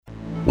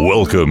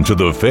Welcome to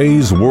the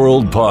Faye's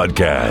World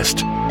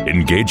Podcast,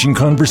 engaging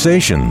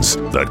conversations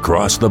that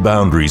cross the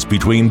boundaries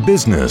between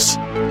business,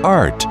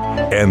 art,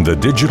 and the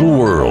digital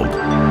world.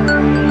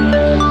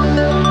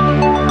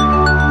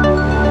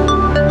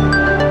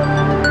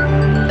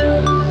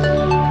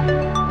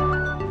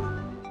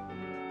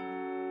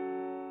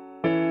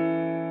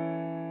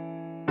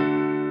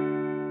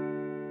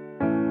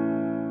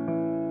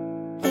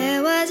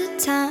 There was a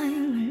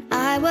time when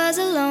I was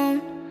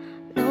alone,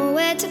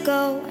 nowhere to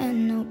go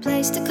and no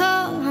place to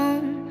call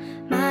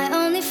home. My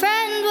only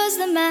friend was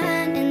the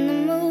man in the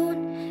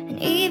moon,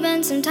 and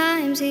even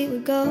sometimes he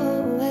would go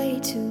away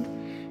too.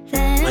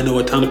 Then I know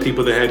a ton of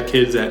people that had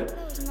kids at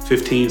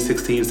 15,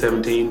 16,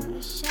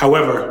 17.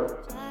 However,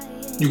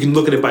 you can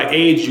look at it by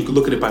age, you can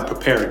look at it by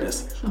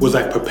preparedness. Was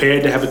I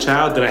prepared to have a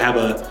child? Did I have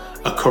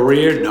a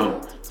career? No.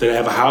 Did I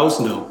have a house?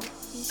 No.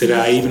 Did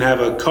I even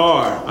have a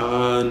car?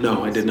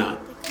 No, I did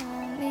not.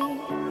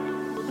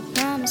 I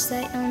promise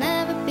that you'll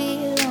never be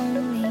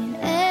lonely.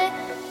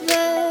 And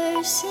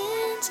ever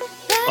since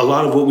A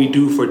lot of what we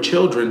do for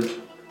children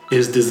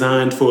is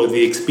designed for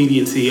the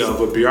expediency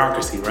of a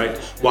bureaucracy, right?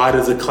 Why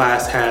does a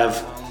class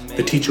have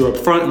the teacher up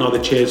front and all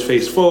the chairs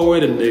face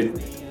forward and they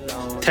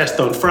test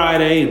on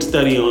Friday and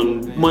study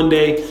on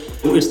Monday?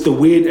 It's the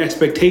weird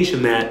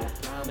expectation that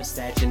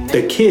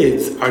the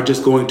kids are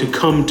just going to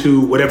come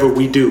to whatever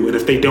we do, and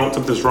if they don't,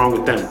 something's wrong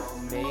with them.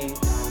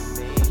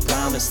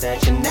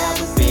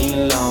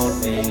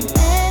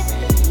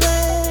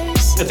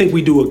 I think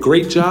we do a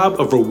great job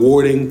of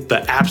rewarding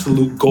the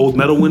absolute gold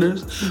medal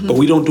winners, but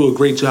we don't do a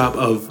great job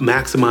of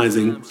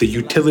maximizing the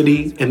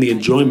utility and the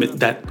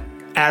enjoyment that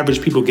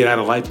average people get out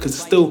of life, because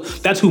still,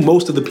 that's who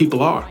most of the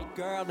people are.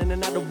 In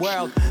another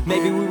world,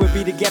 maybe we would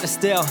be together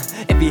still.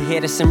 If you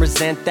hate us and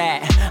resent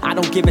that, I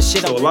don't give a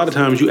shit. So a lot of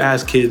times you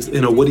ask kids,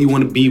 what do you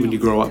want to be when you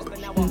grow up?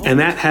 And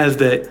that has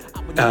the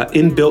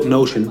inbuilt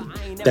notion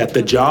that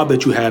the job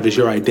that you have is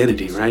your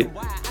identity, right?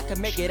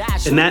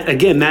 And that,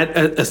 again, that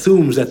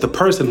assumes that the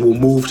person will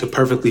move to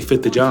perfectly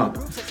fit the job.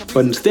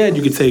 But instead,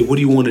 you could say, what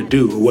do you want to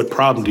do? Or what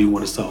problem do you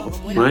want to solve,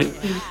 right?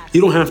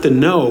 You don't have to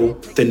know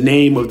the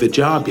name of the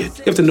job yet.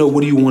 You have to know,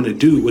 what do you want to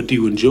do? What do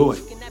you enjoy?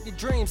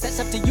 That's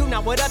up to you,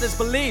 not what others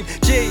believe.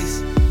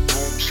 Jeez,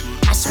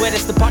 I swear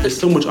that's the part. There's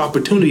so much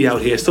opportunity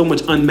out here, so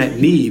much unmet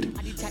need,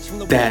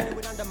 that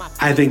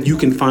I think you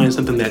can find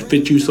something that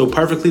fits you so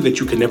perfectly that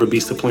you can never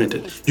be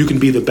supplanted. You can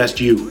be the best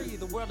you.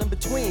 The world in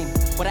between,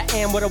 what I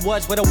am, what I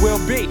was, what I will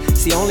be.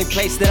 It's the only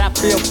place that I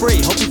feel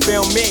free. Hope you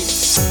feel me.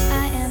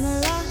 I am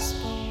a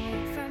lost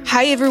boy from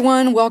Hi,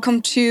 everyone.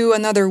 Welcome to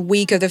another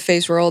week of the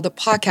Faye's World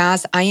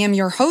podcast. I am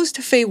your host,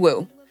 Faye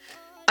Wu.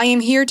 I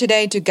am here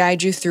today to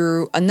guide you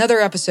through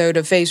another episode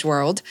of Faye's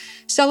World,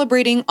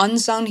 celebrating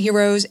unsung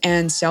heroes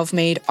and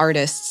self-made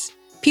artists,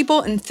 people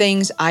and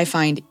things I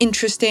find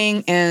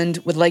interesting and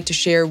would like to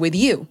share with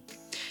you.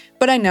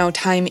 But I know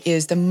time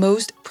is the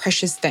most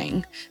precious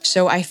thing,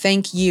 so I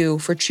thank you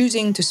for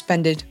choosing to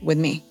spend it with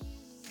me.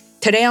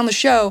 Today on the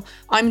show,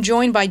 I'm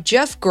joined by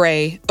Jeff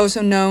Gray,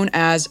 also known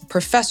as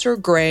Professor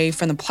Gray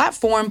from the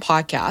Platform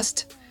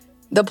podcast.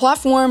 The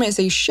Platform is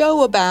a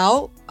show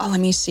about,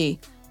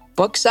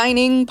 book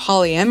signing,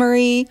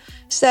 polyamory,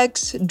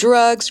 sex,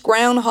 drugs,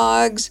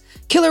 groundhogs,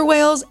 killer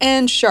whales,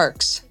 and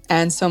sharks,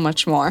 and so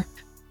much more.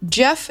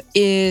 Jeff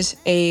is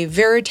a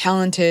very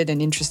talented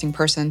and interesting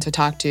person to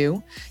talk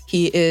to.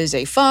 He is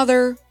a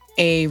father,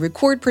 a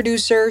record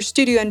producer,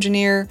 studio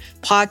engineer,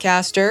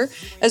 podcaster,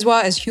 as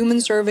well as human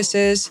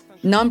services,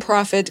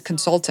 nonprofit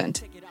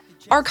consultant.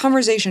 Our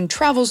conversation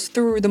travels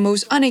through the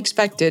most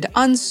unexpected,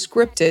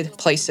 unscripted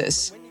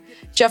places.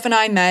 Jeff and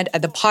I met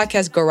at the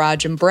Podcast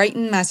Garage in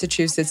Brighton,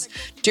 Massachusetts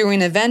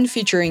during an event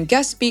featuring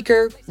guest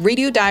speaker,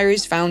 Radio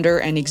Diaries founder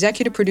and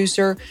executive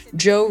producer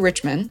Joe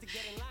Richman,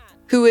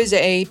 who is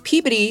a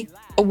Peabody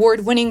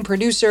award-winning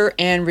producer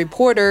and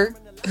reporter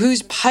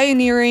whose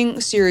pioneering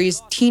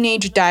series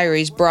Teenage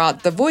Diaries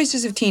brought the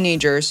voices of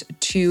teenagers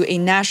to a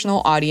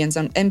national audience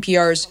on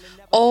NPR's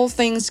All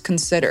Things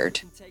Considered.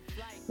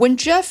 When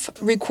Jeff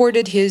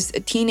recorded his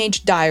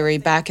teenage diary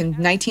back in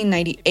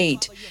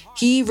 1998,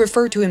 he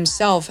referred to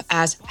himself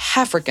as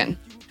Hafrican.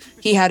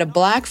 He had a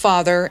black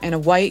father and a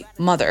white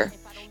mother,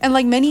 and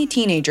like many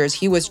teenagers,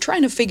 he was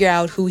trying to figure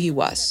out who he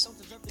was.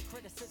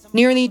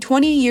 Nearly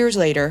 20 years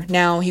later,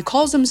 now he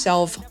calls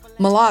himself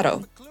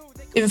Mulatto.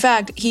 In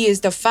fact, he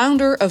is the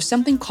founder of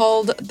something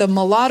called the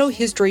Mulatto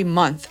History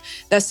Month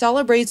that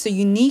celebrates the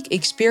unique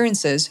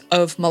experiences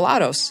of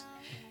mulattoes.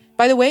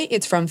 By the way,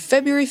 it's from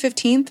February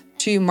 15th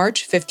to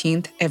March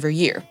 15th every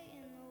year.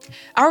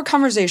 Our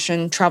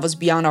conversation travels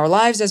beyond our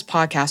lives as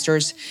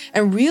podcasters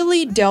and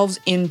really delves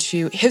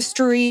into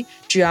history,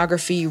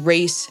 geography,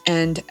 race,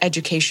 and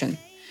education.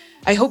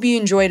 I hope you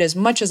enjoyed as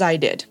much as I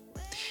did.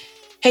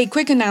 Hey,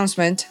 quick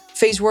announcement.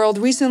 Faye's World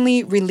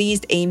recently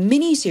released a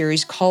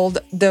mini-series called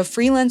The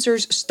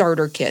Freelancer's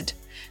Starter Kit.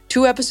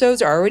 2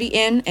 episodes are already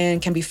in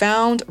and can be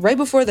found right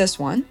before this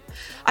one.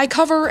 I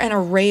cover an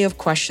array of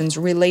questions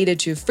related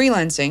to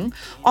freelancing,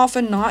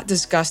 often not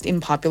discussed in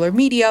popular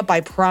media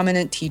by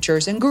prominent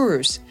teachers and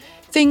gurus.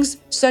 Things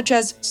such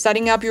as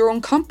setting up your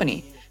own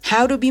company,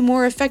 how to be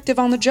more effective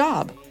on the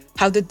job,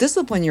 how to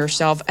discipline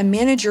yourself and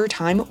manage your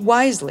time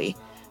wisely.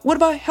 What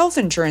about health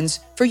insurance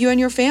for you and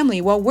your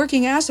family while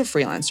working as a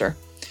freelancer?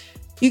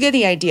 You get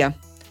the idea.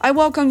 I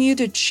welcome you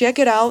to check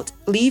it out,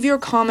 leave your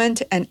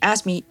comment, and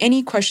ask me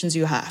any questions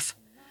you have.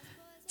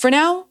 For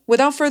now,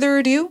 without further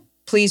ado,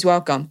 please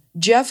welcome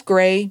Jeff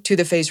Gray to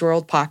the Face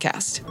World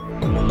podcast.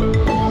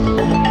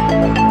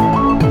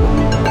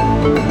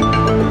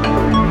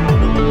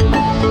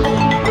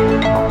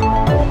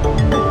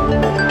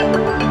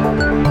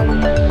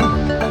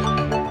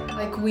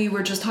 We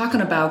were just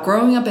talking about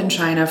growing up in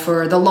China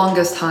for the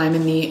longest time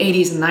in the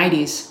 80s and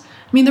 90s. I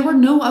mean, there were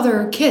no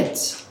other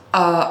kids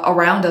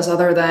around us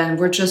other than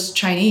we're just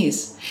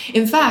Chinese.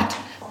 In fact,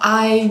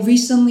 I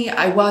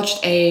watched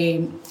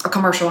a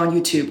commercial on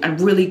YouTube and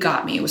really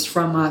got me. It was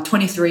from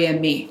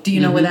 23andMe. Do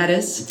you know what that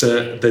is?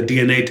 The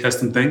DNA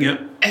testing thing, yeah.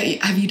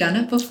 Have you done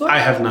it before? I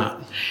have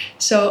not.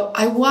 So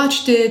I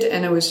watched it,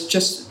 and it was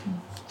just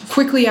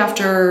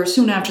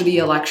soon after the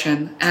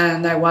election,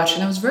 and I watched it,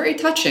 and it was very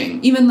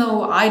touching, even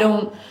though I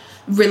don't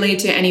relate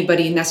to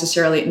anybody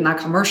necessarily in that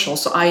commercial.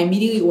 So I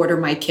immediately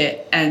ordered my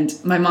kit, and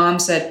my mom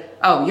said,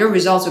 "Oh, your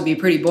results would be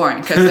pretty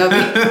boring because they'll be."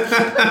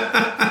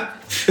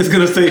 It's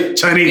gonna say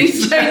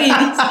Chinese. Chinese.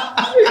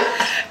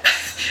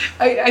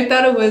 I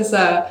thought it was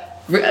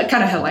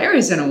kind of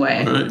hilarious in a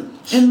way. Right.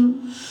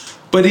 And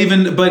But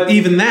even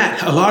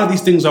that, a lot of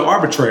these things are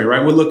arbitrary,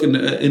 right? We're looking,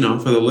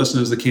 for the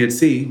listeners that can't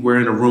see, we're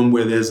in a room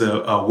where there's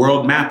a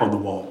world map on the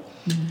wall.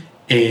 Mm-hmm.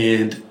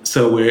 And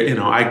so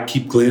I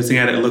keep glancing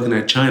at it and looking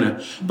at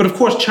China. But of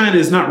course, China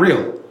is not real.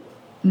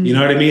 Mm-hmm. You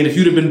know what I mean? If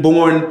you'd have been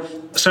born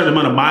a certain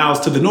amount of miles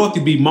to the north,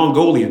 you'd be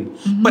Mongolian.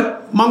 Mm-hmm.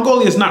 But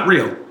Mongolia is not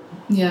real.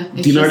 Yeah.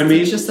 Do you know what I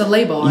mean? It's just a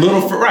label. A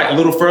little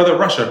further,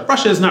 Russia.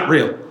 Russia is not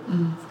real.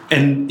 Mm-hmm.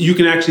 And you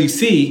can actually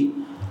see.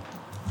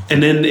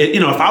 And then,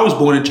 if I was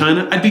born in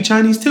China, I'd be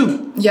Chinese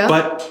too. Yeah.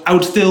 But I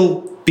would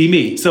still be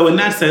me. So in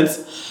that sense,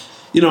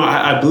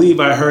 I believe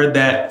I heard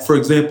that, for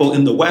example,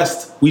 in the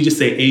West, we just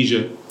say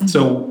Asia. Mm-hmm.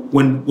 So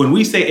when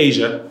we say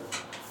Asia,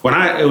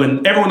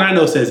 when everyone I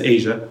know says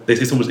Asia, they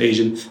say someone's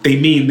Asian, they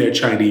mean they're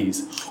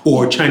Chinese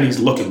or Chinese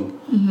looking,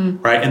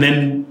 mm-hmm. right? And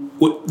then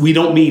we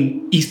don't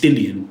mean East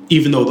Indian,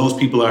 even though those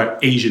people are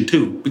Asian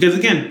too. Because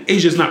again,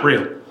 Asia is not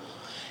real.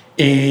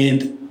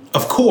 And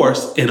of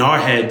course, in our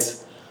heads,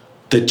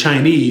 the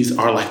Chinese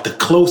are like the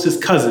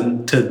closest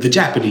cousin to the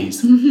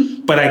Japanese.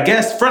 Mm-hmm. But I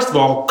guess, first of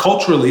all,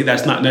 culturally,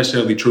 that's not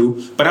necessarily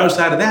true. But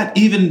outside of that,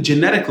 even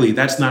genetically,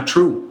 that's not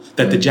true.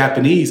 That the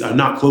Japanese are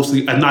not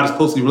as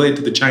closely related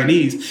to the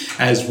Chinese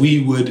as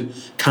we would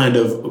kind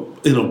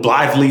of,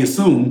 blithely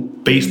assume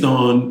based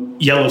on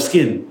yellow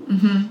skin.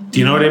 Mm-hmm. Do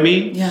you know what I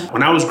mean? Yeah.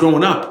 When I was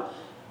growing up,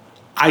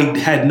 I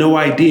had no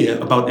idea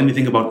about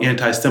anything about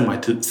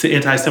anti-Semitism.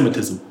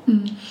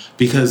 Mm-hmm.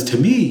 Because to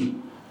me,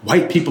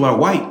 white people are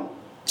white.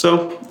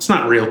 So it's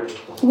not real.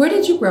 Where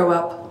did you grow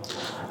up?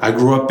 I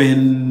grew up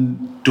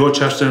in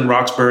Dorchester and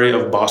Roxbury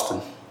of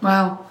Boston.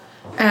 Wow.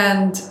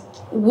 And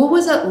what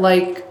was it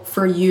like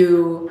for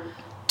you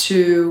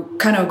to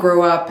kind of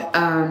grow up,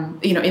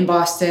 in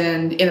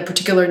Boston, in a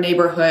particular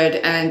neighborhood?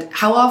 And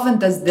how often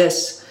does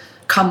this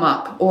come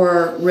up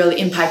or really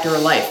impact your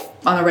life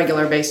on a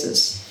regular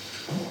basis?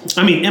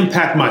 I mean,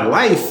 impact my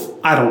life?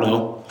 I don't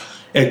know.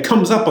 It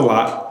comes up a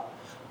lot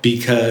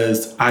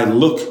because I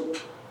look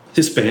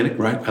Hispanic,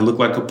 right? I look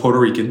like a Puerto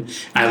Rican.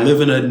 I live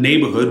in a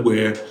neighborhood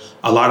where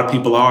a lot of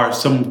people are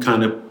some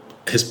kind of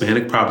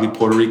Hispanic, probably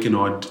Puerto Rican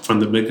or from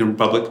the Dominican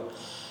Republic.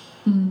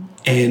 Mm.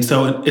 And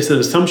so it's an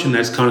assumption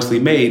that's constantly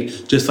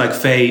made, just like,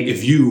 Faye,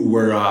 if you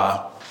were,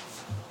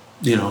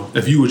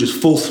 just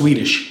full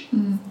Swedish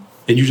and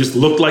you just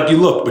looked like you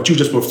looked, but you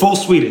just were full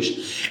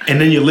Swedish.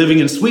 And then you're living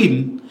in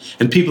Sweden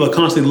and people are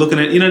constantly looking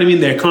at,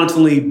 they're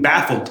constantly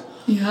baffled.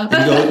 Yeah.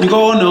 And you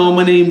go, oh no,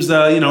 my name's,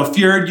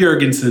 Fjord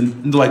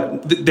Jurgensen. And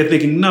they're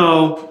thinking,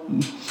 no,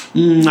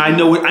 I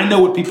know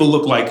what people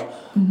look like.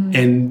 Mm-hmm.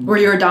 And or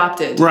you're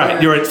adopted. Right.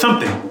 Or, you're at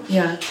something.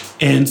 Yeah.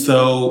 And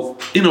so,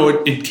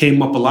 it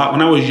came up a lot.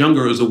 When I was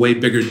younger, it was a way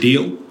bigger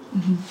deal.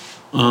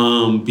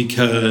 Mm-hmm.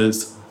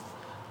 Because,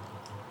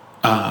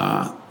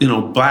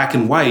 black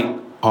and white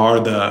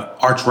are the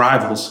arch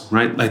rivals,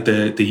 right? Like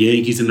the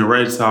Yankees and the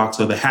Red Sox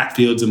or the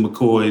Hatfields and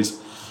McCoys.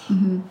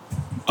 Mm-hmm.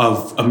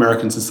 Of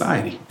American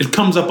society. It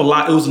comes up a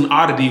lot. It was an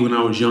oddity when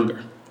I was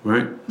younger,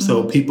 right?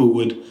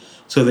 Mm-hmm.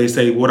 So they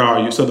say, what are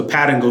you? So the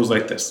pattern goes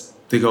like this.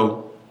 They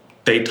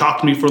talk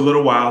to me for a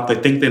little while. They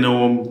think they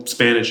know I'm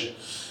Spanish.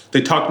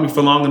 They talk to me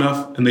for long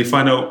enough and they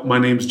find out my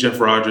name's Jeff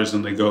Rogers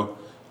and they go,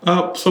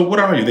 so what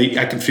are you?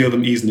 I can feel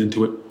them easing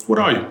into it. What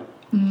are you?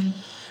 Mm-hmm.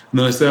 And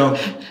then I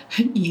say,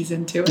 ease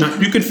into it.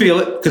 You can feel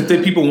it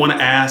because people want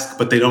to ask,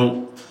 but they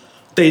don't.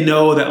 They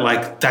know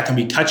that that can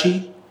be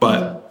touchy,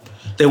 but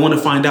they want to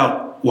find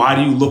out, why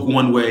do you look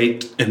one way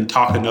and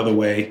talk another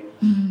way?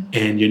 Mm-hmm.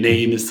 And your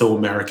name is so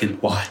American.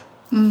 Why?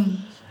 Mm.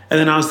 And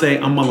then I'll say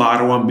I'm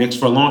mulatto, I'm mixed.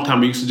 For a long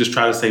time, I used to just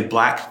try to say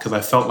black because I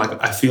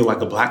feel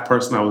like a black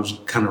person. I was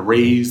kind of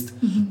raised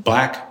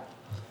black.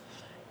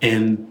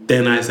 And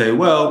then I say,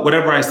 well,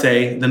 whatever I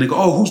say, then they go,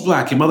 oh, who's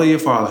black? Your mother, your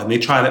father? And they're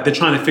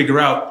trying to figure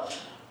out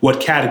what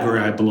category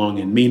I belong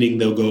in. Meaning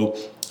they'll go,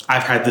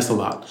 I've had this a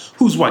lot.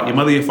 Who's white? Your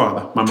mother, your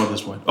father? My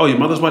mother's white. Oh, your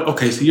mother's white?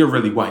 Okay, so you're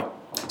really white.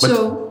 But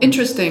so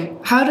interesting.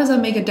 How does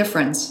that make a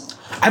difference?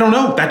 I don't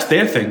know. That's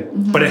their thing.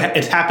 Mm-hmm. But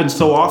it happens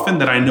so often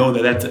that I know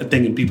that that's a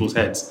thing in people's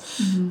heads.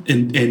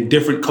 Mm-hmm. And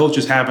different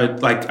cultures have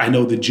it. Like I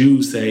know the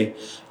Jews say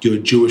you're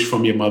Jewish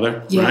from your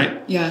mother,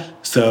 right? Yeah.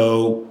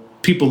 So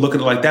people look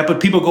at it like that. But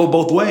people go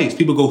both ways.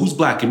 People go, who's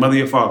black? Your mother,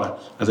 your father?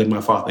 I say,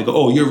 my father. They go,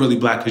 oh, you're really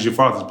black because your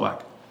father's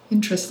black.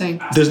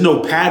 Interesting. There's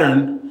no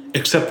pattern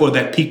except for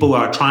that people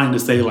are trying to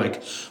say,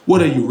 like, what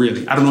are you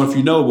really? I don't know if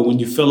you know, but when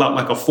you fill out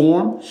like a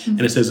form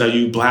and it says, are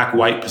you black,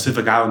 white,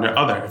 Pacific Islander,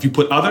 other? If you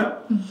put other,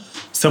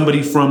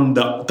 somebody from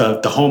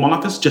the home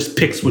office just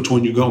picks which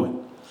one you go in.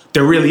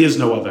 There really is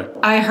no other.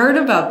 I heard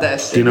about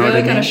this. It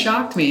really kind of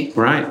shocked me.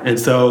 Right. And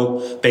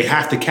so they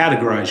have to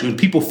categorize you. And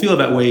people feel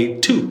that way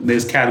too.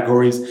 There's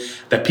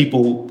categories that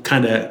people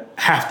kind of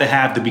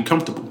have to be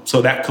comfortable.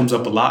 So that comes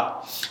up a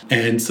lot.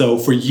 And so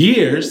for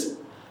years,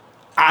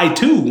 I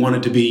too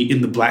wanted to be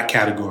in the black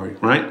category,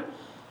 right?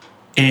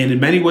 And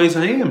in many ways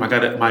I am.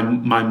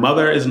 My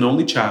mother is an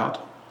only child.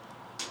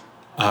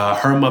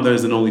 Her mother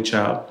is an only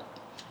child.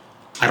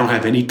 I don't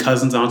have any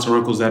cousins, aunts, or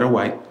uncles that are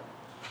white.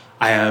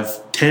 I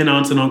have 10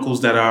 aunts and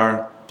uncles that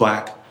are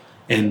black,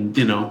 and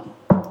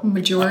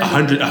majority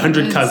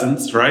 100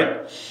 cousins, right?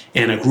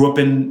 And I grew up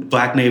in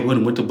black neighborhood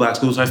and went to black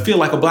schools. So I feel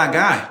like a black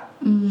guy.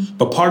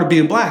 But part of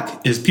being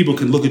black is people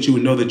can look at you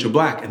and know that you're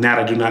black, and that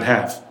I do not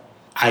have.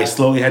 I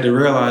slowly had to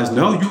realize,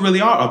 no, you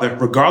really are other.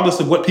 Regardless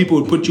of what people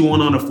would put you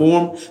on a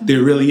form,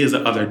 there really is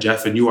an other,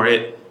 Jeff, and you are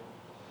it.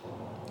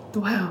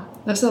 Wow,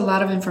 that's a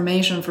lot of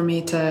information for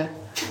me to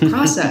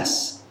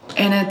process.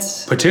 And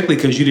it's particularly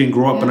because you didn't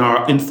grow up in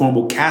our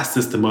informal caste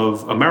system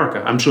of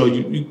America. I'm sure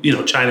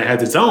China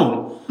has its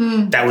own.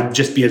 That would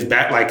just be as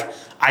bad. Like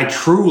you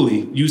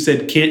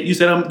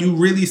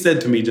really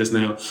said to me just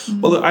now.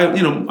 Well,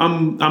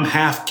 I'm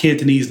half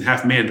Cantonese and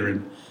half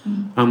Mandarin.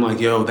 I'm like,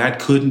 yo, that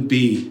couldn't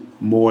be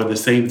more the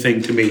same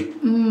thing to me.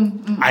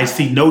 I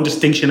see no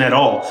distinction at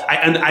all.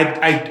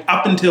 I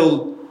up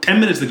until 10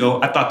 minutes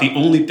ago, I thought the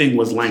only thing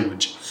was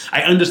language.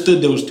 I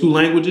understood there was two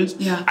languages.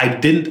 Yeah.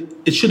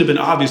 It should have been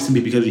obvious to me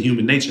because of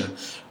human nature,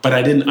 but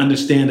I didn't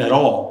understand at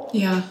all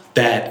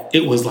that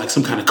it was like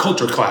some kind of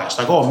culture clash.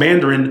 Like, oh,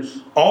 Mandarin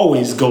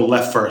always go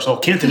left first. Oh,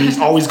 Cantonese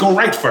always go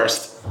right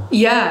first.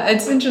 Yeah,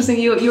 it's interesting.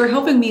 You were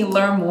helping me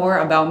learn more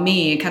about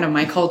me, kind of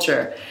my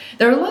culture.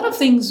 There are a lot of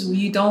things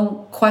you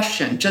don't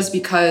question just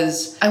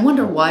because I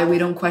wonder why we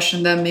don't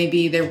question them.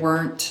 Maybe they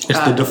weren't. It's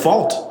the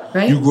default.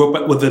 Right? You grew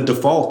up with the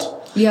default.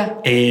 Yeah.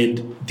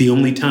 And the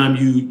only time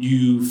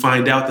you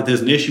find out that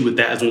there's an issue with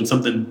that is when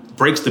something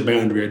breaks the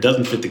boundary or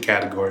doesn't fit the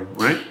category,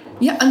 right?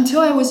 Yeah,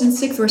 until I was in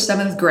 6th or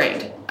 7th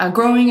grade.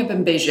 Growing up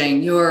in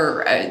Beijing,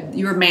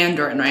 you're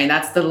Mandarin, right?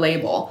 That's the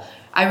label.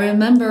 I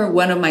remember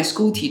one of my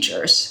school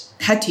teachers,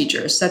 head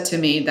teachers, said to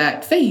me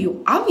that, Faye,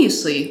 you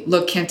obviously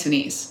look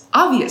Cantonese.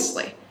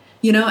 Obviously.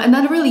 And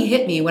that really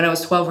hit me when I was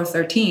 12 or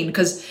 13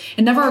 because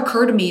it never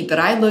occurred to me that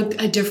I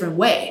looked a different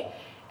way.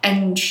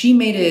 And she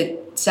made it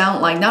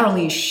sound like not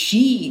only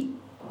she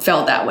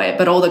felt that way,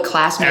 but all the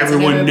classmates.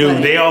 Everyone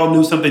knew. They all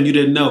knew something you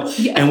didn't know.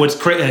 Yeah. And what's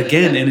crazy,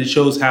 again, and it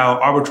shows how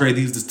arbitrary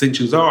these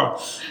distinctions are.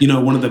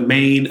 One of the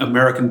main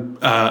American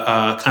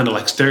kind of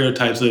like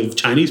stereotypes of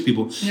Chinese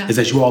people is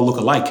that you all look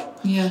alike.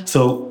 Yeah.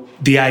 So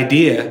the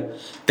idea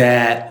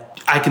that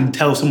I can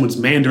tell someone's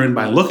Mandarin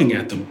by looking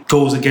at them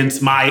goes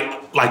against my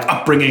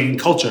upbringing and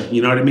culture.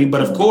 You know what I mean?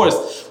 But of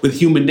course, with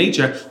human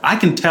nature, I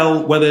can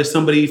tell whether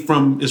somebody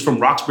is from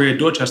Roxbury or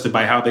Dorchester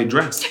by how they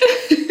dress.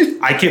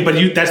 I can't, but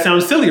that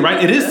sounds silly,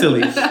 right? It is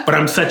silly, but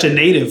I'm such a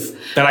native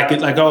that I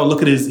could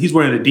look at he's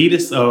wearing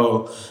Adidas,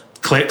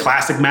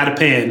 classic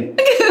Mattapan.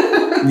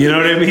 You know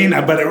what I mean?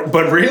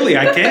 But really,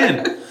 I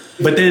can.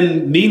 But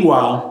then,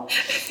 meanwhile,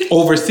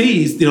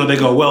 overseas, they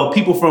go, well,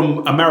 people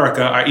from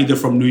America are either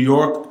from New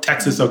York,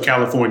 Texas, or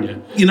California.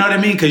 You know what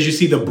I mean? Because you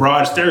see the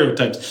broad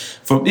stereotypes.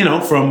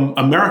 From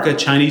America,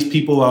 Chinese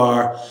people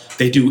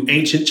they do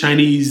ancient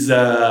Chinese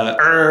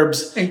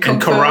herbs and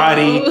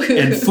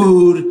karate and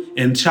food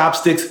and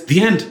chopsticks.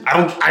 The end.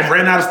 I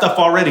ran out of stuff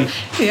already.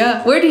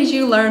 Yeah. Where did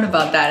you learn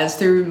about that? Is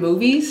through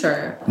movies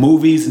or?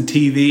 Movies and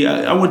TV.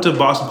 I went to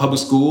Boston Public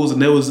Schools,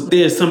 and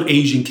there's some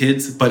Asian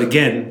kids, but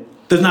again,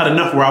 there's not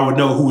enough where I would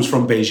know who was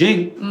from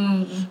Beijing,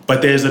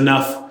 but there's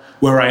enough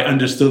where I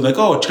understood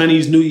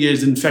Chinese New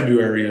Year's in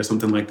February or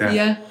something like that.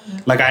 Yeah.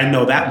 I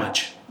know that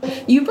much.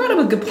 You brought up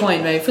a good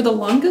point, right? For the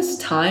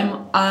longest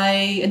time,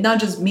 not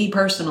just me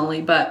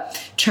personally,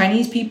 but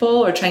Chinese people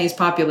or Chinese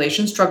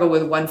population struggle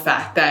with one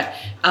fact that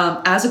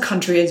as a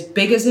country as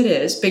big as it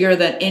is, bigger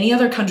than any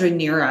other country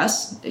near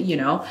us, with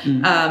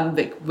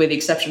the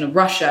exception of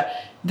Russia,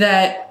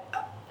 that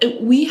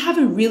we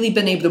haven't really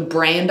been able to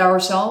brand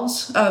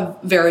ourselves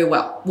very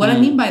well. What I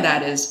mean by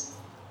that is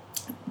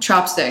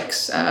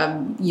chopsticks,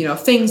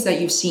 things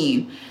that you've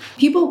seen.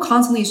 People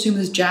constantly assume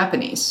it's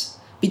Japanese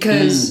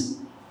because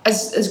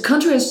as a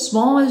country as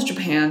small as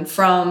Japan,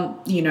 from,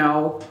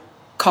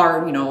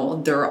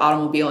 their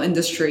automobile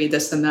industry,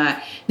 this and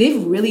that,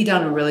 they've really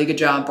done a really good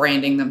job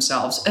branding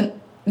themselves. And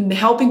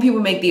helping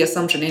people make the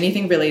assumption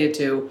anything related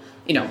to,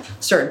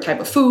 certain type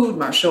of food,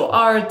 martial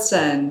arts,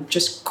 and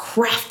just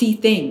crafty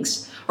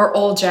things are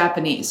all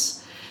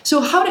Japanese.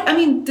 So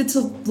it's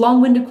a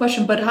long-winded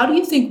question, but how do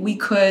you think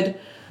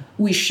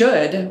we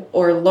should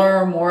or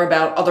learn more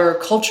about other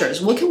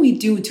cultures? What can we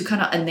do to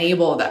kind of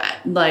enable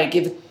that? Like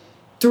if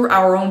through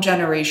our own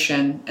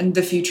generation and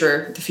the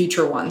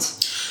future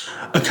ones.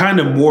 A kind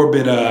of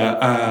morbid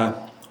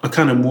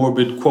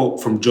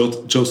quote from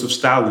Joseph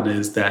Stalin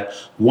is that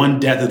one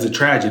death is a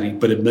tragedy,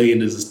 but a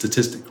million is a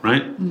statistic,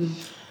 right? Mm.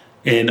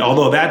 And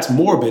although that's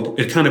morbid,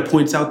 it kind of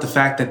points out the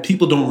fact that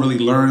people don't really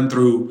learn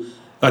through,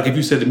 like if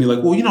you said to me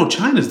like, well,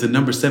 China's the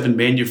number 7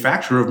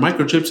 manufacturer of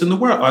microchips in the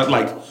world.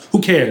 Like,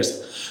 who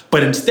cares?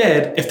 But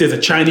instead, if there's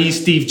a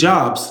Chinese Steve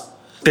Jobs,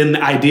 then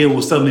the idea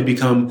will suddenly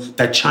become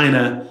that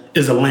China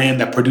is a land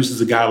that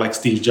produces a guy like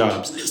Steve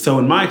Jobs. So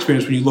in my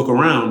experience, when you look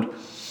around,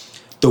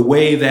 the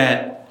way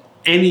that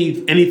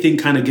anything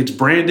kind of gets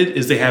branded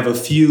is they have a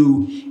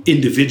few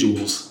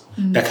individuals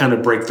that kind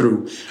of break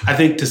through. I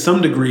think to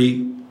some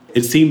degree,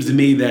 it seems to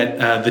me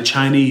that the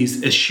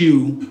Chinese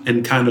eschew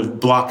and kind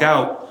of block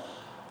out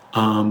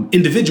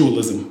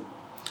individualism.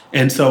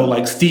 And so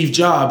like Steve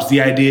Jobs,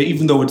 the idea,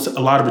 even though a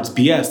lot of it's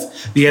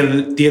BS, the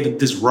idea that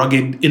this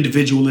rugged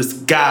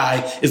individualist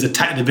guy is a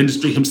titan of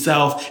industry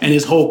himself and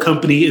his whole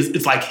company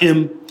it's like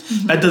him,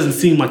 that doesn't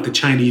seem like the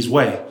Chinese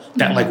way.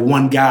 That like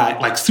one guy,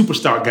 like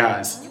superstar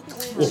guys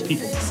or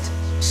people.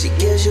 She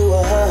gives you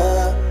a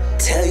hug,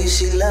 tell you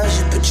she loves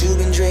you, but you've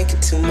been drinking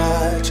too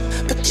much.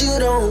 But you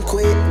don't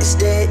quit,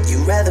 instead you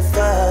rather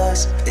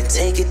fuss than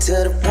take it to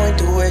the point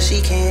to where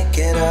she can't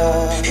get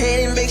up.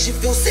 And it makes you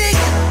feel sick,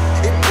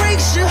 it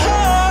breaks your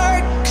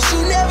heart, 'cause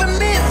you never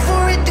meant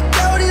for it to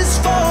go this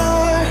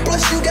far.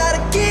 Plus you got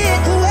a kid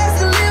who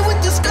has to live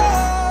with the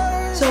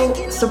scars.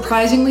 So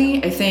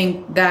surprisingly, I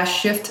think that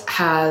shift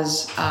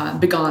has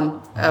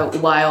begun a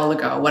while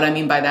ago. What I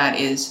mean by that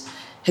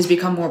has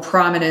become more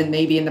prominent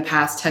maybe in the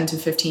past 10 to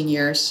 15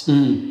 years.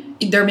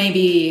 There may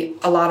be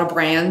a lot of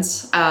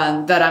brands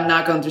that I'm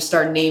not going to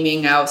start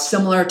naming out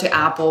similar to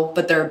Apple,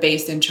 but they're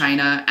based in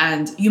China.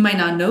 And you might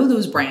not know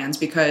those brands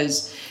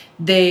because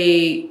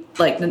they,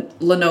 like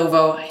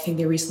Lenovo, I think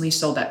they recently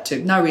sold that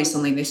to, not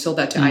recently, they sold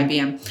that to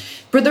IBM.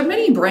 But there are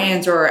many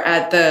brands or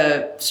at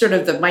the sort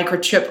of the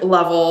microchip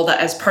level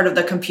that as part of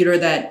the computer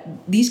that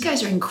these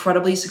guys are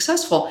incredibly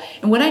successful.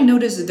 And when I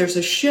noticed that there's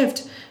a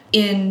shift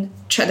in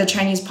the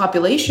Chinese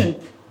population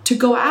to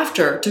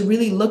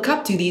really look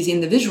up to these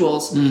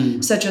individuals,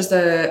 such as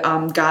the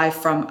guy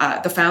from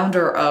the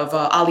founder of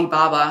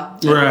Alibaba,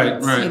 right.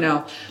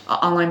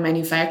 Online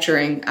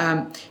manufacturing,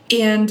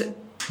 and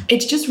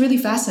it's just really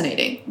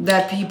fascinating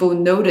that people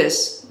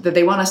notice that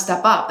they want to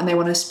step up and they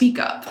want to speak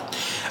up.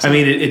 I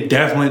mean,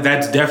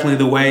 that's definitely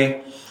the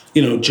way.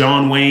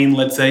 John Wayne,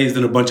 let's say, is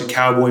in a bunch of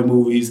cowboy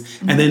movies,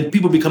 and then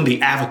people become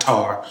the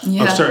avatar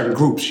of certain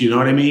groups. You know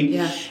what I mean?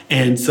 Yeah.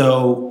 And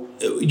so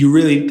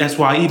that's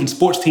why even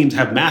sports teams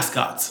have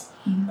mascots,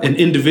 an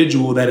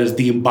individual that is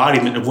the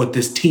embodiment of what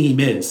this team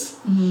is.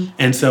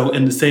 And so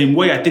in the same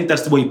way, I think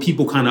that's the way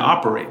people kind of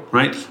operate,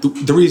 right?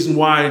 The reason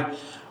why,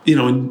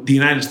 in the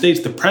United States,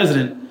 the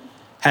president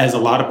has a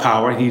lot of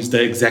power. He's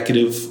the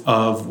executive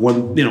of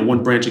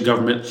one branch of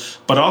government,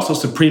 but also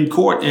Supreme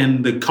Court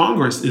and the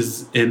Congress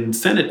and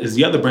Senate is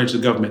the other branch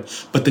of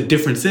government. But the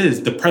difference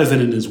is the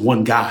president is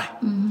one guy.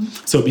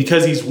 So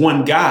because he's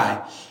one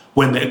guy,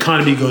 when the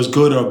economy goes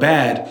good or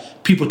bad,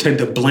 people tend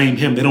to blame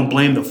him. They don't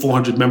blame the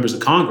 400 members of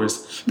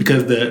Congress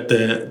because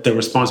the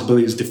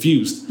responsibility is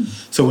diffused.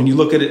 So when you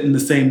look at it in the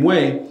same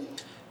way,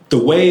 the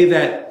way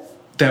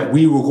that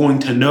we were going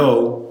to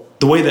know,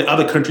 the way that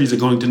other countries are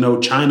going to know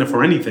China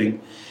for anything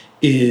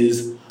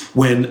is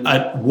when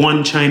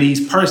one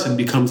Chinese person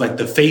becomes like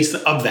the face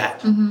of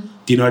that. Do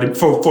you know what I mean?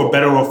 For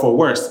better or for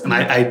worse. And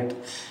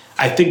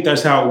I think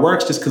that's how it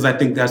works, just because I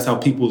think that's how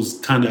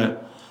people's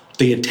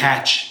they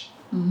attach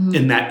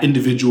in that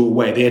individual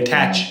way. They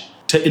attach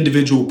to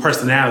individual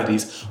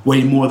personalities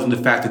way more than the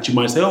fact that you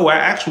might say, oh,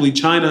 actually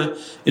China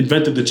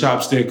invented the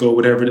chopstick or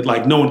whatever.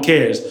 Like no one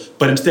cares.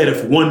 But instead,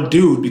 if one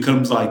dude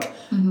becomes like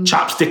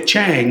Chopstick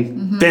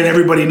Chang, then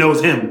everybody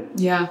knows him.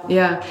 Yeah.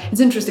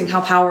 It's interesting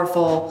how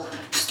powerful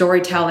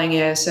storytelling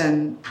is.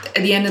 And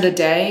at the end of the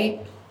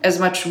day, as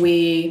much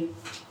we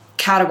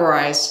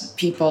categorize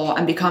people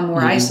and become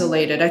more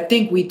isolated, I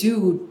think we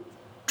do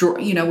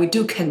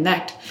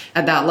connect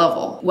at that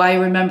level. Well, I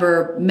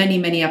remember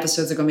many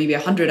episodes ago, maybe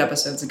 100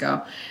 episodes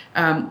ago,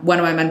 one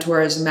of my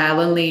mentors, Matt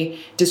Lindley,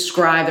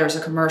 described there's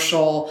a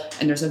commercial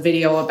and there's a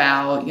video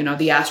about,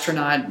 the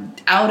astronaut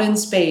out in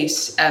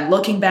space and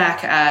looking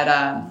back at,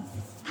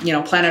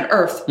 planet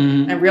Earth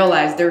and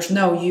realize there's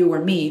no you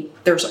or me,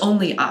 there's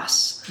only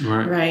us,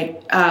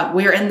 right?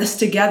 We're in this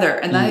together.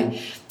 And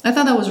I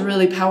thought that was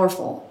really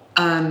powerful.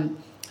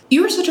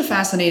 You were such a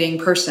fascinating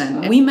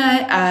person. We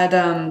met at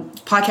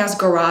Podcast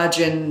Garage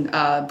in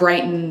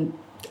Brighton,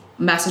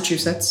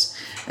 Massachusetts.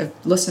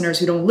 Listeners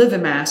who don't live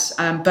in Mass,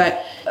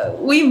 but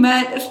we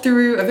met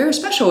through a very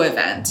special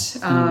event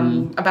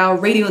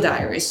about Radio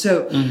Diaries.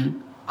 So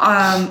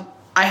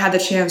I had the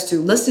chance to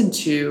listen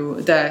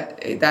to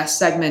that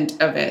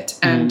segment of it.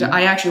 And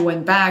I actually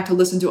went back to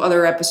listen to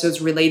other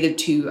episodes related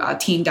to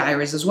Teen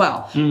Diaries as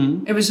well.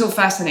 It was so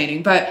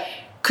fascinating. But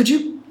could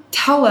you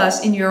tell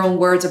us in your own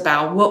words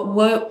about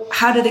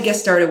how did it get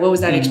started? What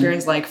was that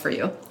experience like for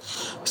you?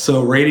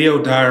 So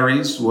Radio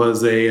Diaries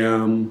was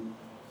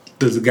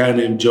there's a guy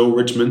named Joe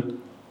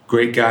Richmond,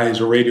 great guy. He's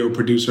a radio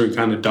producer and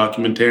kind of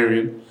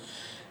documentarian.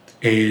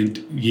 And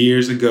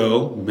years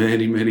ago,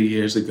 many, many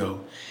years ago,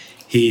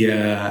 he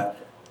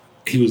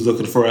was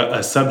looking for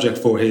a subject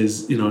for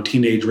his,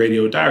 teenage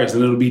radio diaries.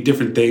 And it'll be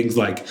different things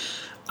like,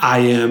 I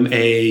am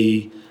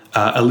a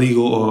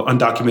illegal or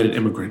undocumented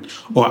immigrant,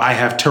 or I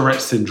have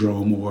Tourette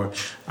syndrome, or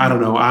I don't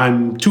know,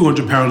 I'm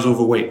 200 pounds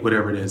overweight,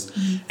 whatever it is.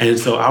 And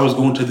so I was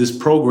going to this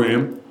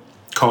program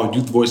called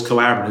Youth Voice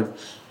Collaborative,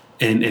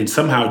 and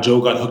somehow Joe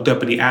got hooked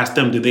up and he asked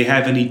them, did they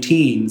have any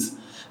teens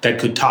that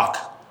could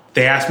talk?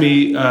 They asked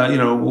me,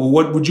 well,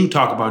 what would you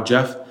talk about,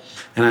 Jeff?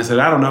 And I said,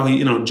 I don't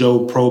know.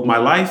 Joe probed my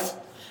life.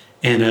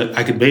 And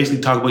I could basically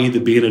talk about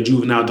either being a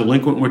juvenile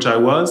delinquent, which I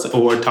was,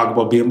 or talk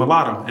about being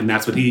mulatto. And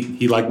that's what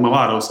he liked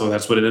mulatto, so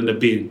that's what it ended up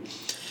being.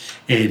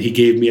 And he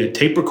gave me a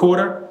tape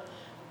recorder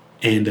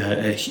and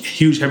a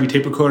huge, heavy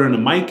tape recorder and a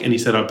mic. And he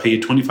said, I'll pay you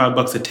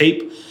 $25 a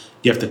tape.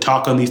 You have to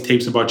talk on these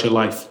tapes about your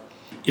life.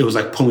 It was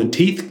like pulling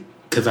teeth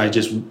because I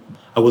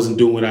wasn't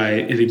doing what I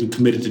had even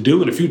committed to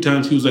do. And a few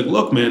times he was like,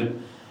 look,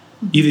 man,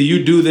 either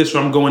you do this or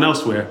I'm going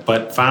elsewhere.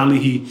 But finally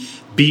he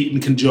beat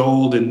and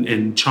cajoled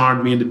and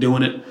charmed me into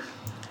doing it.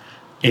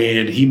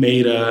 And he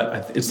made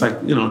it's like,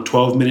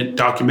 12-minute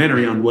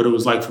documentary on what it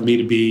was like for me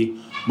to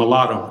be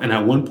mulatto. And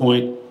at one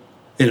point,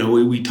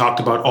 we talked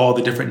about all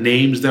the different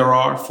names there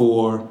are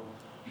for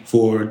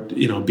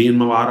being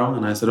mulatto.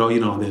 And I said,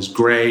 there's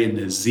gray and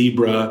there's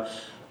zebra.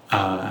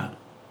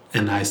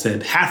 And I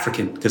said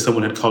African because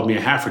someone had called me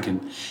a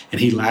African. And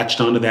he latched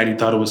onto that. He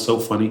thought it was so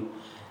funny.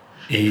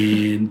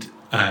 And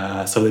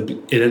so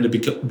it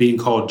ended up being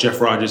called Jeff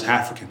Rogers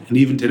African. And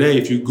even today,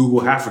 if you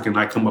Google African,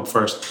 I come up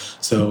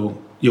first.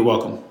 So you're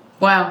welcome.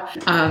 Wow.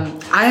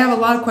 I have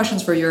a lot of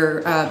questions for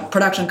your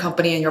production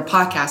company and your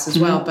podcast as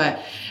well, but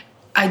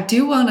I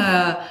do want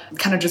to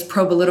kind of just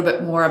probe a little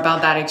bit more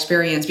about that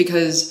experience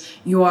because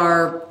you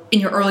are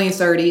in your early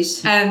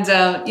 30s and,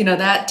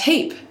 that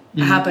tape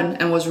happened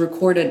and was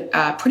recorded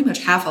pretty much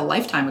half a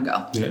lifetime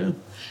ago. Yeah.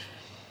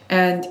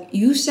 And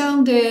you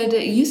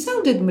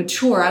sounded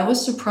mature. I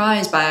was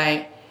surprised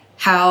by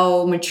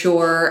how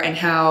mature and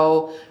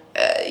how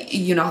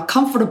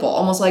comfortable,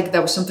 almost like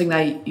that was something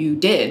that you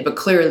did, but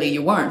clearly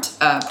you weren't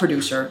a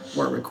producer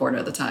or a recorder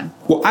at the time.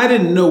 Well, I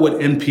didn't know what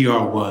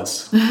NPR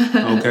was,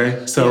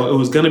 okay? So It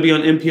was going to be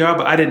on NPR,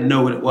 but I didn't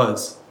know what it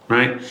was,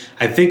 right?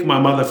 I think my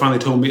mother finally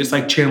told me it's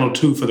like Channel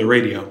 2 for the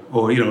radio,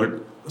 or,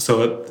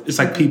 so it's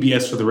like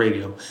PBS for the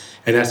radio.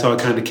 And that's how I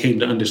kind of came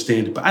to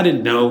understand it. But I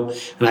didn't know,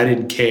 and I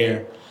didn't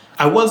care.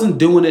 I wasn't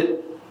doing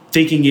it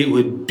thinking it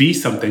would be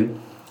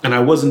something, and I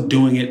wasn't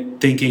doing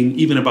it thinking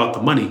even about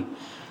the money.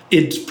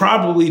 It's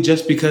probably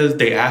just because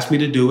they asked me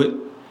to do it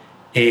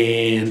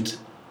and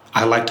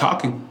I like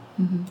talking.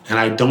 And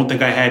I don't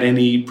think I had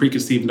any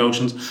preconceived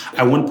notions.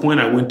 At one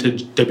point I went to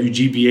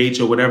WGBH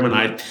or whatever and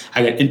I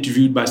got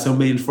interviewed by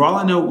somebody and for all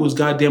I know it was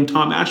goddamn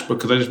Tom Ashbrook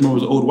because I just remember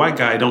it was an old white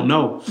guy I don't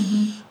know.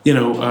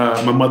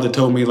 My mother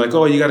told me like,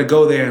 oh, you got to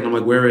go there. And I'm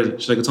like, where is it?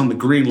 She's like, it's on the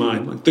Green Line.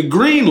 I'm like, the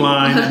Green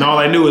Line? And all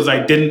I knew is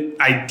I didn't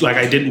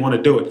want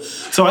to do it.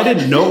 So I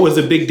didn't know it was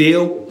a big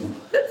deal.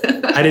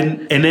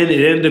 And then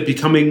it ended up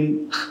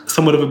becoming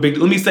somewhat of a big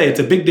deal. Let me say it's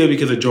a big deal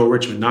because of Joe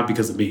Richmond, not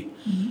because of me.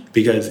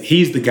 Because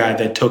he's the guy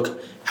that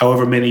took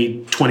however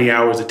many 20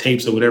 hours of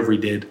tapes or whatever he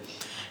did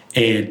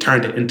and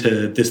turned it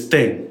into this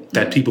thing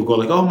that people go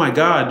like, oh my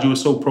God, you were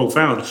so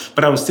profound.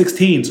 But I was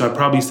 16, so I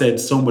probably said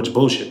so much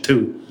bullshit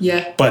too.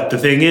 Yeah. But the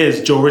thing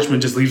is, Joe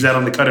Richmond just leaves that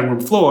on the cutting room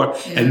floor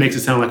and makes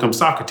it sound like I'm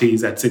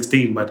Socrates at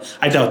 16, but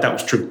I doubt that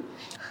was true.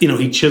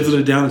 He chiseled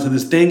it down into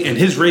this thing, and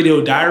his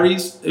Radio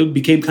Diaries, it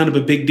became kind of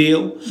a big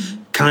deal.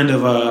 Kind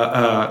of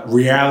a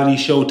reality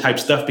show type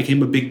stuff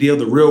became a big deal.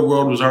 The Real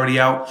World was already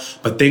out,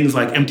 but things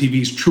like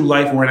MTV's True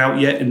Life weren't out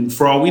yet. And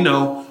for all we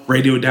know,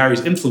 Radio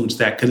Diaries influenced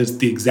that because it's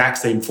the exact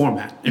same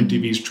format.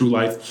 MTV's True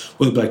Life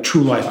would be like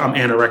True Life, I'm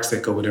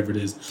anorexic or whatever it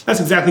is. That's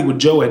exactly what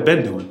Joe had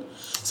been doing.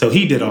 So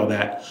he did all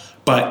that.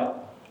 But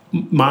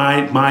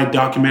my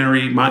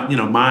documentary,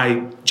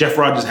 my Jeff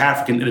Rogers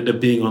African ended up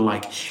being on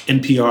like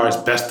NPR's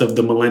Best of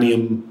the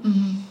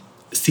Millennium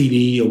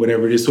CD or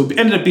whatever it is. So it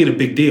ended up being a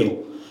big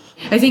deal.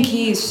 I think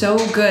he is so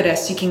good at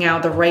seeking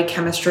out the right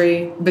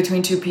chemistry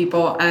between two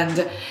people,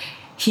 and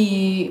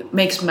he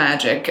makes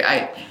magic.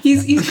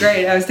 He's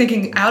great. I was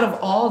thinking, out of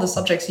all the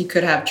subjects he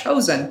could have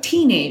chosen,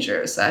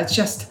 teenagers, it's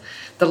just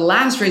the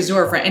last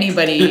resort for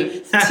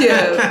anybody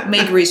to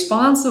make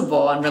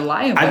responsible and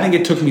reliable. I think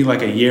it took me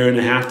like a year and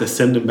a half to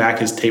send him back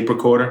his tape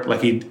recorder.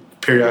 Like he'd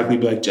periodically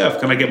be like, Jeff,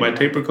 can I get my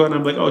tape recorder?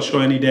 And I'm like, oh,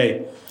 sure, any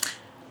day.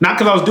 Not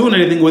because I was doing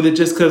anything with it,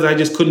 just because I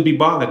just couldn't be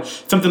bothered.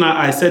 Something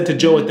I said to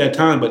Joe at that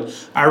time,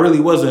 but I really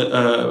was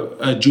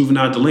a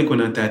juvenile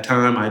delinquent at that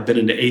time. I had been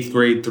in the 8th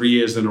grade 3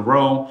 years in a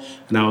row,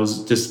 and I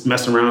was just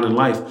messing around in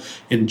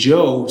life. And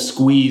Joe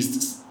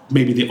squeezed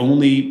maybe the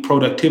only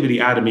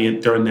productivity out of me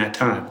during that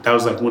time. That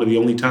was like one of the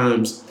only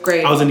times.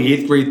 Great. I was in the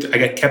 8th grade. I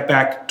got kept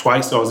back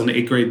twice. So I was in the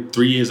 8th grade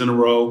 3 years in a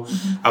row.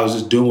 I was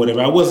just doing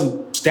whatever. I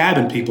wasn't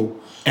stabbing people.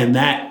 And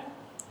that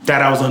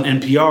I was on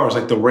NPR was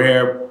like the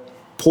rare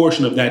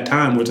portion of that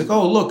time where it's like,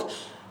 oh, look,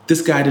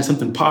 this guy did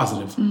something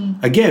positive.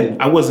 Again,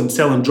 I wasn't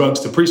selling drugs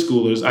to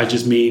preschoolers. I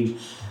just mean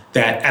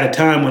that at a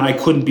time when I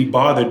couldn't be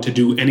bothered to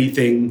do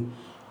anything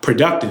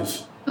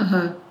productive,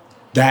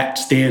 that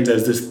stands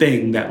as this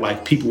thing that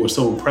like people were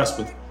so impressed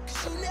with.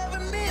 You never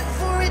meant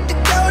for it to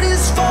go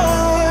this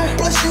far.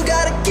 Plus you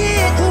got a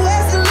kid who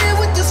has to live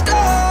with the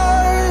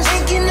scars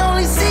and can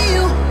only see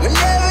you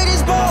whenever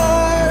there's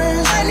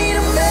bars. I need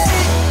a medic.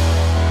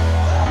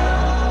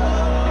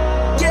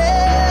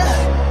 Yeah.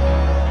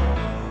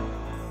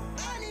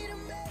 I need a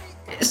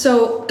medic.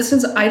 So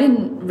since I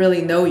didn't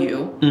really know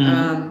you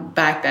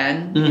back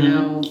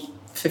then,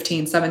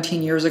 15,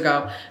 17 years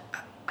ago,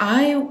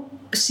 I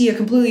see a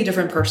completely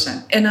different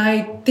person. And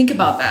I think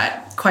about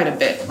that quite a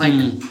bit, like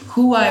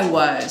who I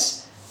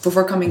was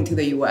before coming to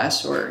the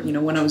US or,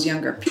 when I was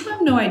younger. People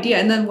have no idea.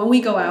 And then when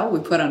we go out,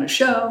 we put on a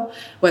show,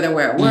 whether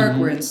we're at work,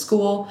 we're in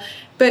school.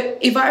 But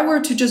if I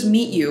were to just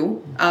meet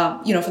you,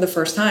 for the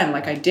first time,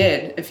 like I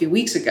did a few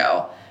weeks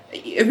ago,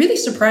 it really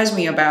surprised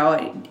me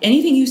about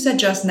anything you said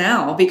just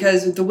now,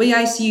 because the way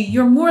I see you,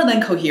 you're more than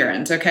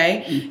coherent,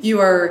 okay? You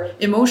are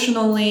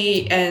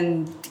emotionally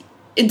and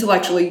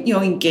intellectually,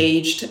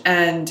 engaged,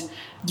 and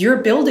you're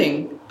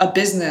building a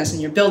business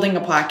and you're building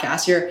a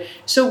podcast.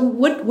 So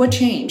what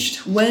changed?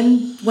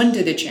 When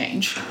did it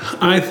change?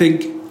 I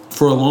think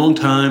for a long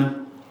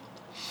time,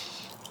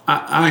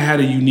 I had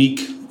a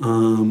unique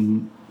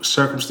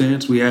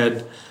circumstance.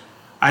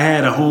 I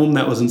had a home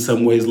that was in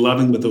some ways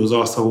loving, but there was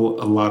also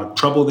a lot of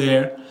trouble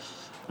there.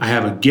 I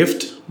have a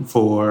gift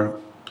for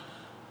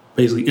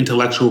basically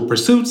intellectual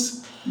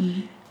pursuits.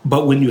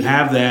 But when you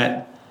have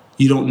that,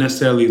 you don't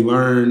necessarily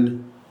learn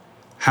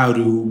how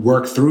to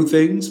work through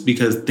things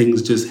because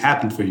things just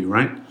happen for you,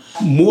 right?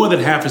 More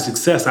than half of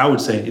success, I would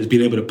say, is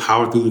being able to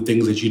power through the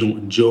things that you don't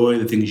enjoy,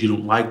 the things you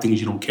don't like,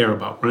 things you don't care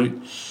about, right?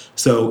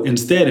 So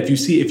instead,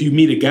 if you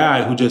meet a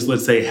guy who just,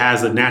 let's say,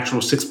 has a natural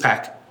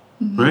six-pack,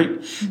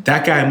 right?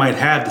 That guy might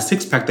have the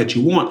six-pack that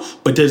you want,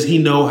 but does he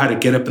know how to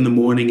get up in the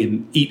morning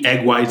and eat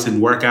egg whites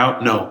and work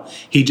out? No,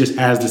 he just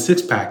has the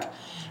six-pack.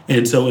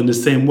 And so in the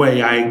same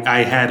way,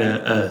 I had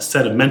a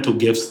set of mental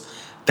gifts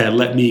that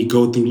let me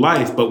go through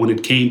life, but when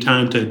it came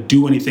time to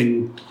do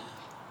anything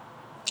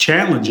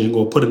challenging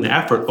or put in the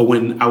effort, or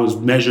when I was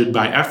measured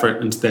by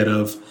effort instead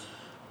of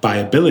by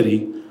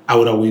ability, I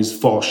would always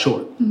fall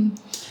short. And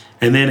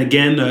then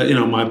again,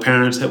 my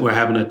parents were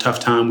having a tough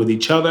time with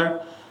each other.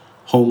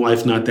 Home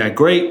life not that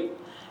great.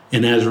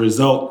 And as a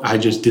result, I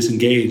just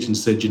disengaged and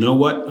said, you know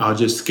what? I'll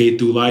just skate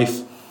through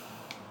life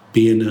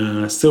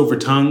being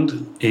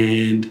silver-tongued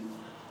and,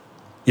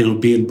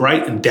 being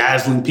bright and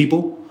dazzling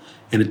people.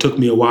 And it took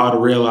me a while to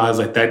realize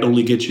that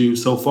only gets you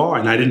so far.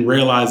 And I didn't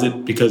realize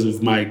it because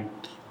of my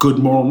good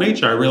moral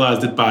nature. I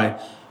realized it by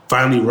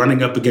finally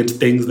running up against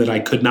things that I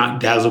could not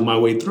dazzle my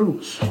way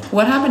through.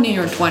 What happened in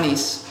your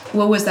 20s?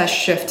 What was that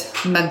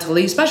shift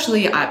mentally?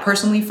 Especially, I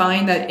personally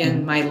find that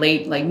in my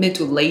mid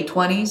to late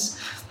 20s,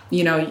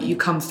 you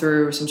come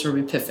through some sort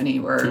of epiphany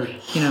where,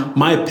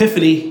 My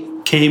epiphany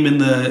came in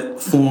the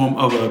form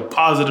of a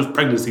positive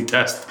pregnancy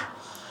test.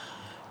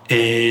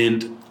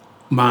 And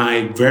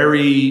my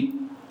very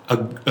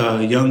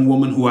young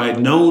woman who I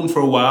had known for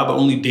a while but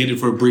only dated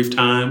for a brief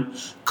time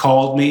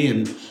called me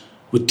and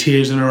with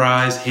tears in her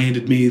eyes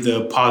handed me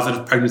the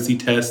positive pregnancy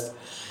test.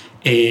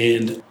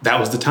 And that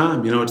was the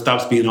time, it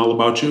stops being all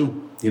about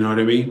you. You know what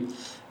I mean?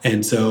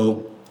 And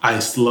so I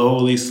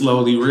slowly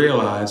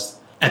realized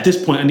at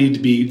this point I need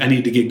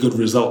to get good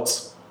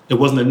results. It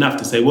wasn't enough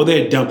to say, well,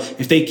 they're dumb.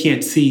 If they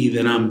can't see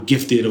that I'm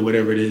gifted or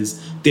whatever it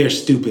is, they're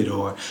stupid,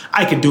 or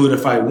I could do it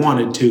if I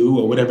wanted to,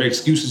 or whatever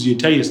excuses you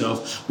tell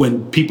yourself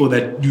when people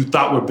that you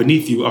thought were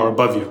beneath you are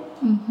above you.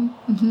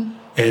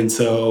 And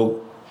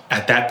so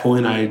at that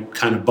point, I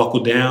kind of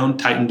buckled down,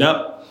 tightened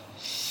up,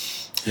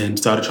 and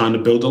started trying to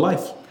build a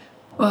life.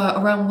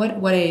 Around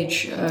what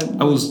age?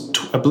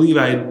 I believe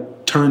I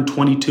had turned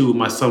 22.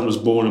 My son was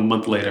born a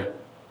month later.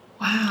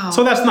 Wow.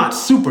 So that's not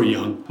super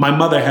young. My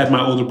mother had my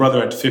older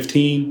brother at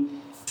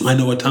 15. I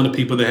know a ton of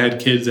people that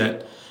had kids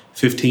at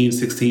 15,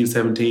 16,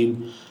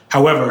 17.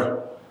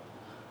 However,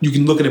 you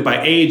can look at it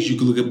by age. You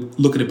can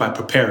look at it by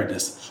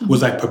preparedness.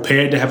 Was I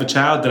prepared to have a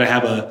child? Did I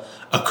have a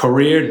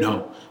career?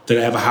 No. Did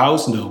I have a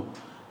house? No.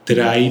 Did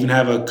I even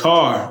have a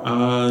car?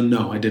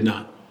 No, I did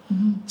not.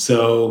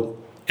 So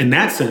in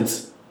that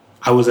sense,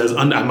 I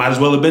might as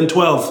well have been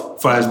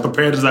 12 for as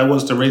prepared as I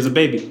was to raise a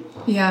baby.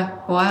 Yeah.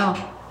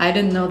 Wow. I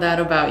didn't know that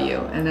about you,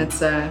 and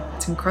it's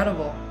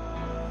incredible.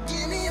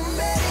 Give me a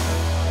medic.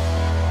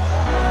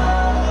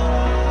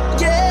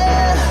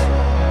 Yeah.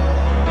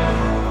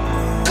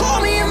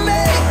 Call me a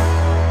medic.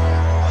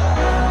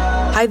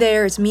 Hi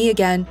there, it's me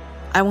again.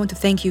 I want to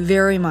thank you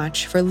very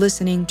much for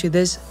listening to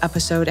this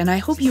episode, and I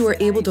hope you were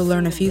able to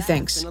learn a few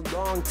things.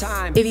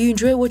 If you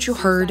enjoyed what you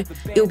heard,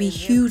 it will be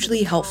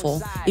hugely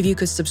helpful if you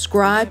could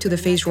subscribe to the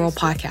Face World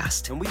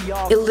podcast.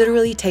 It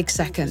literally takes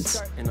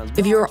seconds.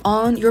 If you're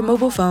on your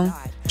mobile phone,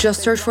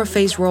 just search for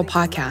Face World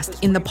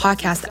Podcast in the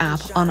podcast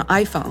app on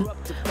iPhone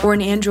or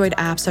an Android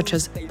app such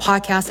as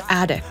Podcast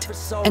Addict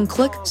and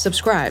click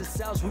subscribe.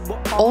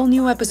 All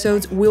new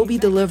episodes will be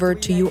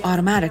delivered to you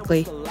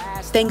automatically.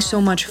 Thanks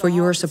so much for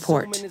your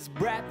support.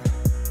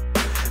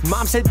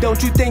 Mom said,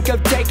 don't you think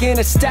of taking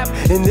a step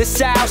in this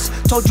house?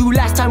 Told you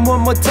last time,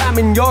 one more time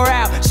and you're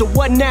out. So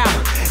what now?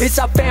 It's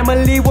our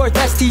family worth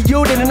less to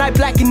you than a night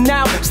blacking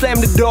out. Slam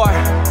the door,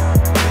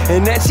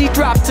 and then she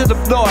dropped to the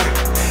floor.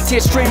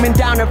 Tears streaming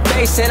down her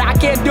face, said I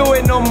can't do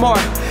it no more.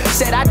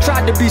 Said I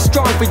tried to be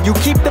strong for you,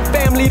 keep the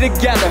family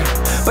together,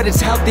 but it's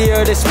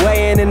healthier this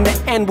way and in the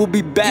end will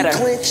be better. You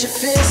clench your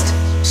fist,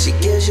 she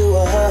gives you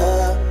a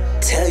hug.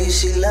 Tell you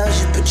she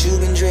loves you, but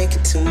you've been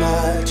drinking too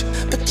much.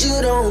 But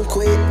you don't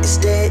quit,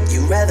 instead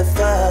you rather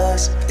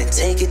fuss than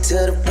take it to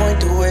the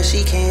point to where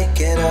she can't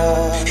get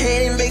up.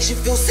 And it makes you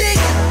feel sick,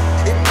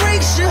 it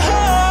breaks your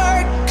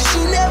heart, 'cause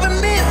you never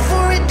meant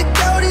for it to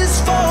go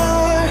this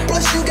far.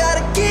 Plus you got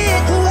a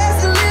kid who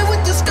has to live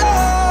with the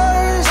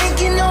scars and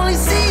can only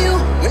see you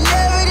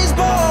whenever there's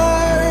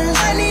bars.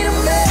 I need a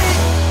medic,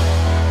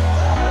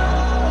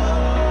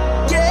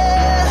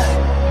 yeah,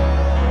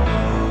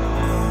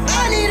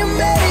 I need a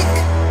medic.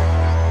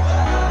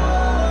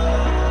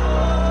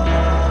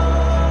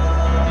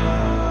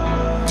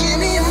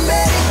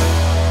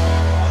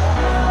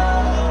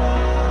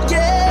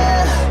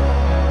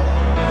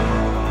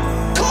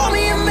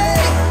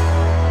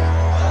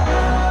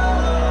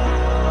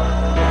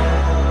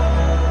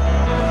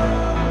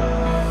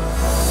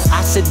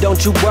 Said,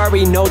 don't you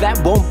worry, no, that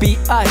won't be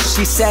us.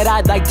 She said,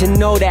 I'd like to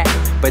know that,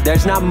 but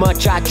there's not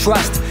much I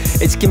trust.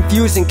 It's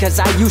confusing, cause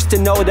I used to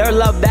know their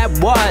love that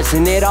was,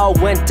 and it all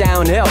went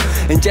downhill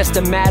in just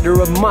a matter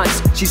of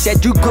months. She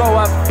said, you grow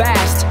up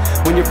fast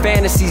when your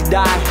fantasies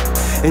die,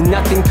 and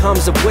nothing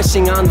comes of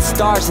wishing on the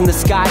stars in the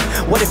sky.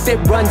 What if it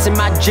runs in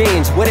my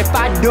genes? What if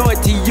I do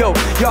it to you?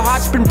 Your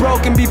heart's been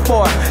broken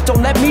before,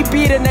 don't let me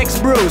be the next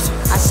bruise.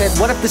 I said,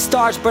 what if the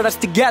stars brought us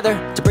together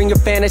to bring your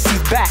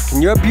fantasies back?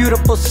 And you're a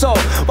beautiful soul,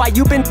 why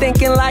you been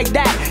thinking like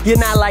that? You're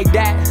not like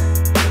that.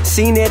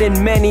 Seen it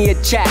in many a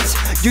chats.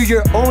 You're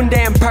your own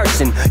damn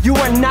person, you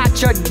are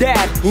not your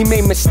dad. He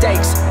made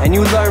mistakes, and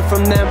you learn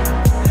from them.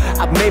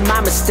 I've made my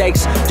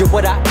mistakes, do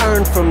what I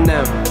earned from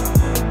them.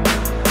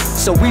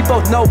 So we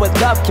both know what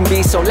love can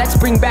be, so let's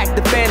bring back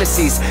the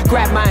fantasies.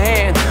 Grab my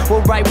hand,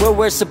 we're right where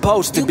we're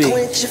supposed to be. You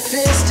clench your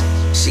fist,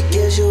 she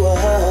gives you a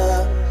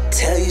hug.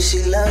 Tell you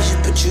she loves you,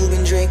 but you've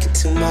been drinking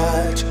too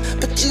much.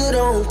 But you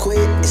don't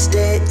quit,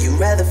 instead you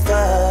rather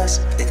fuss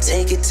than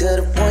take it to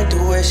the point to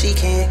where she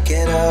can't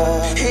get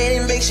up. And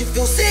it makes you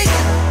feel sick,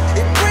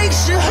 it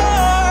breaks your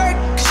heart,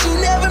 'cause you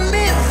never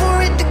meant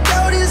for it to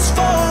go this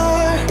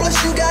far. Plus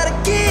you got a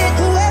kid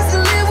who